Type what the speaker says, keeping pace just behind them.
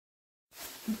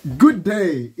Good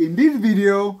day. In this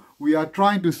video, we are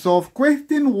trying to solve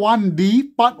question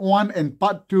 1D, part 1 and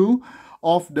part 2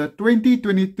 of the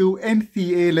 2022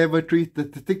 NCEA Level 3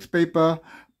 Statistics paper,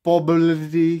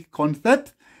 Probability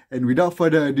Concepts. And without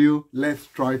further ado, let's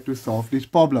try to solve this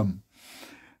problem.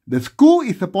 The school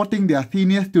is supporting their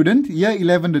senior students, year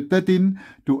 11 to 13,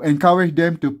 to encourage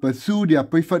them to pursue their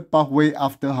preferred pathway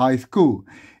after high school.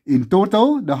 In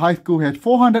total, the high school had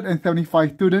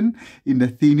 475 students in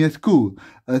the senior school.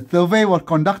 A survey was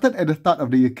conducted at the start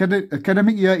of the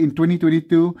academic year in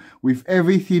 2022, with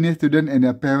every senior student and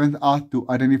their parents asked to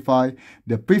identify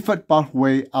the preferred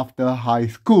pathway after high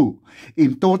school.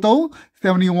 In total,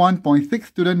 71.6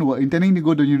 students were intending to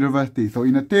go to university. So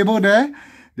in the table there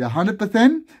are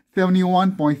 100%,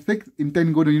 71.6 intend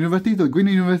to go to university. So going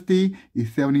to university is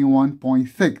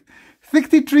 71.6.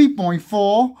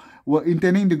 63.4 were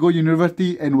intending to go to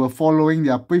university and were following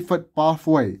their preferred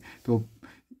pathway. So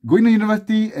going to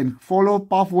university and follow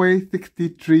pathway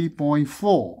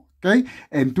 63.4. Okay,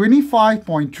 and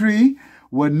 25.3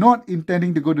 were not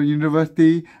intending to go to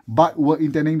university but were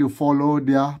intending to follow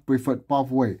their preferred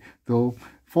pathway. So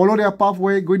follow their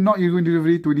pathway, not going to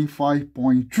university,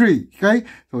 25.3. Okay,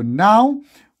 so now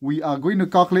we are going to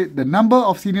calculate the number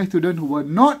of senior students who were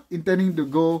not intending to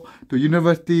go to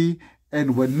university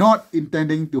and were not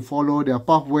intending to follow their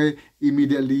pathway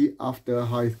immediately after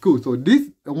high school. So this,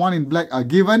 the one in black are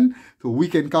given, so we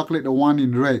can calculate the one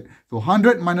in red. So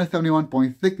 100 minus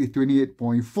 71.6 is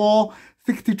 28.4,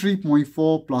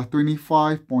 63.4 plus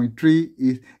 25.3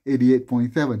 is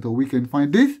 88.7. So we can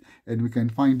find this and we can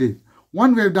find this.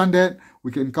 Once we have done that,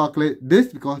 we can calculate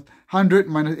this because 100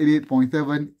 minus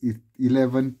 88.7 is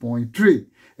 11.3.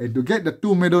 And to get the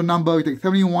two middle number, we take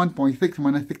 71.6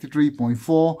 minus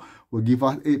 63.4 will give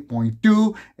us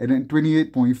 8.2. And then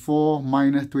 28.4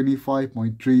 minus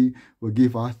 25.3 will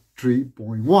give us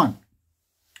 3.1.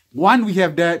 Once we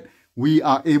have that, we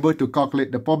are able to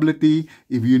calculate the probability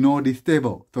if you know this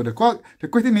table. So the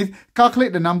question is,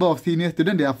 calculate the number of senior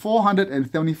students. There are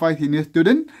 475 senior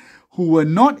students who were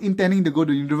not intending to go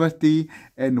to university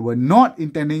and were not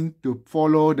intending to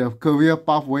follow the career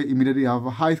pathway immediately after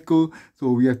high school.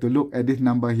 So we have to look at this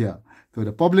number here. So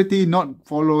the probability not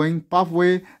following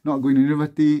pathway, not going to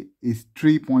university is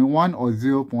 3.1 or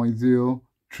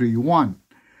 0.031.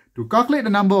 To calculate the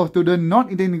number of students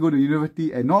not intending to go to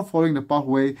university and not following the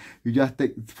pathway, you just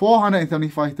take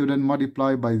 475 students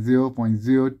multiplied by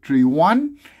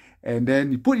 0.031 and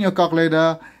then you put in your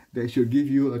calculator. That should give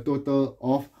you a total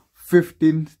of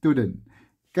 15 students.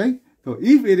 Okay, so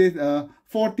if it is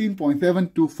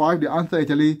 14.725, the answer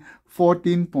actually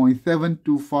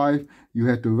 14.725. You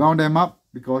have to round them up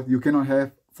because you cannot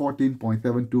have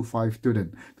 14.725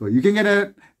 students. So you can get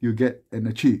it, you get an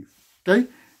achieve. Okay,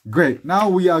 great. Now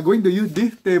we are going to use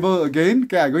this table again.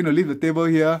 Okay, I'm going to leave the table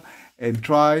here and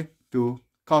try to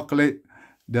calculate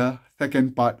the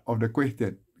second part of the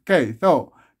question. Okay,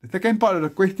 so the second part of the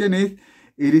question is,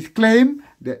 it is claimed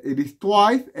that it is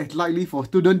twice as likely for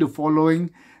students to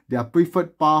following their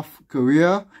preferred path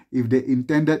career if they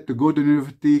intended to go to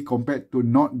university compared to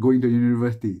not going to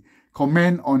university.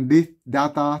 Comment on this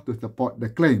data to support the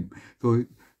claim. So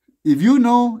if you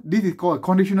know, this is called a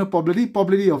conditional probability.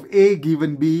 Probability of A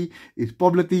given B is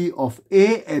probability of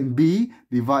A and B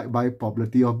divided by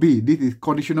probability of B. This is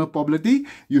conditional probability.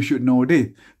 You should know this.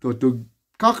 So to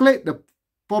calculate the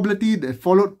probability that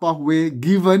followed pathway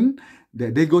given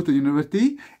that they go to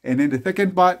university, and then the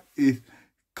second part is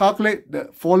calculate the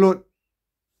followed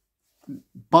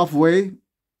pathway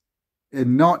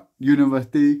and not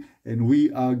university, and we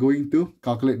are going to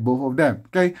calculate both of them.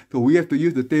 Okay, so we have to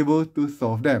use the table to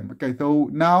solve them. Okay, so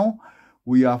now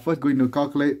we are first going to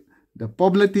calculate the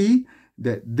probability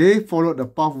that they followed the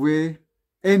pathway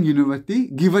and university,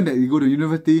 given that you go to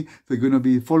university. So you're going to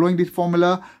be following this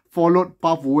formula, followed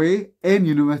pathway and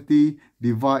university,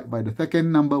 divide by the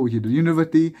second number, which is the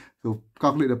university. So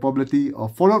calculate the probability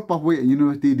of followed pathway and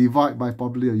university, divide by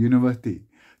probability of university.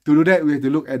 To do that, we have to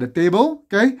look at the table.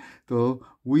 Okay, so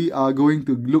we are going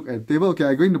to look at the table. Okay,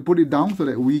 I'm going to put it down so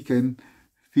that we can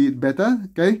see it better.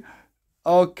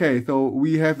 Okay, so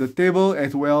we have the table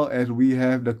as well as we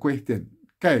have the question.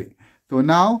 Okay, so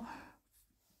now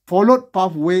followed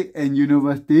pathway and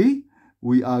university,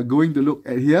 we are going to look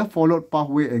at here. Followed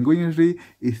pathway and going to university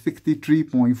is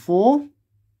 63.4.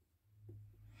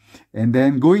 And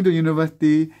then going to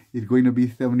university is going to be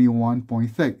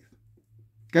 71.6.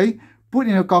 Okay, put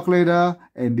in your calculator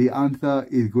and the answer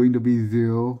is going to be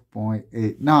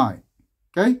 0.89.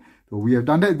 Okay, so we have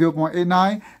done that,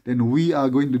 0.89. Then we are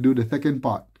going to do the second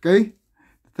part. Okay,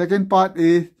 the second part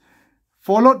is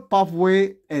followed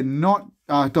pathway and not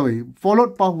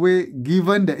followed pathway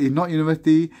given that is not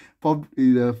university,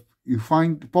 you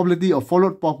find probability of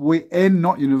followed pathway and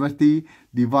not university,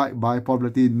 divide by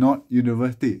probability not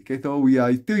university. Okay, so we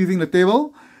are still using the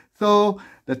table. So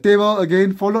the table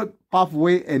again, followed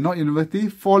pathway and not university,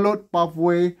 followed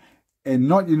pathway and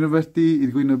not university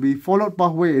is going to be, followed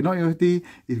pathway and not university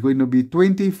is going to be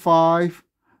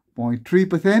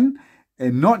 25.3%,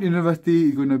 and not university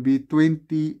is going to be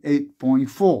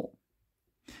 28.4%.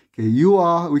 Okay, you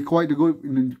are required to go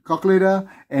in the calculator,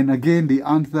 and again the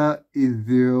answer is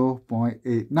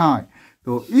 0.89.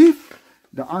 So if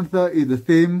the answer is the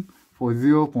same for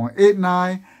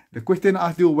 0.89, the question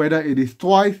asks you whether it is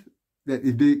twice that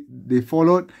if they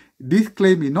followed. This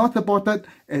claim is not supported,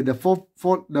 and the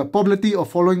probability of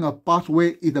following a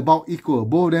pathway is about equal.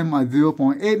 Both of them are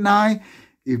 0.89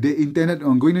 if they intended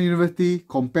on going to university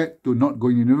compared to not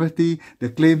going to university. The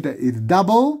claim that is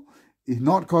double is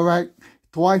not correct,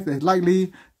 twice as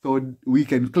likely, so we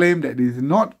can claim that it is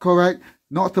not correct,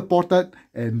 not supported,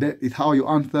 and that is how you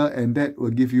answer, and that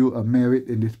will give you a merit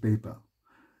in this paper.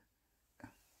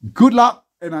 Good luck,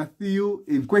 and I'll see you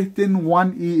in question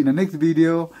 1E in the next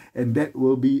video, and that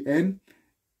will be a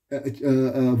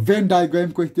Venn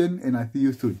diagram question, and I'll see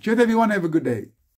you soon. Cheers everyone, have a good day.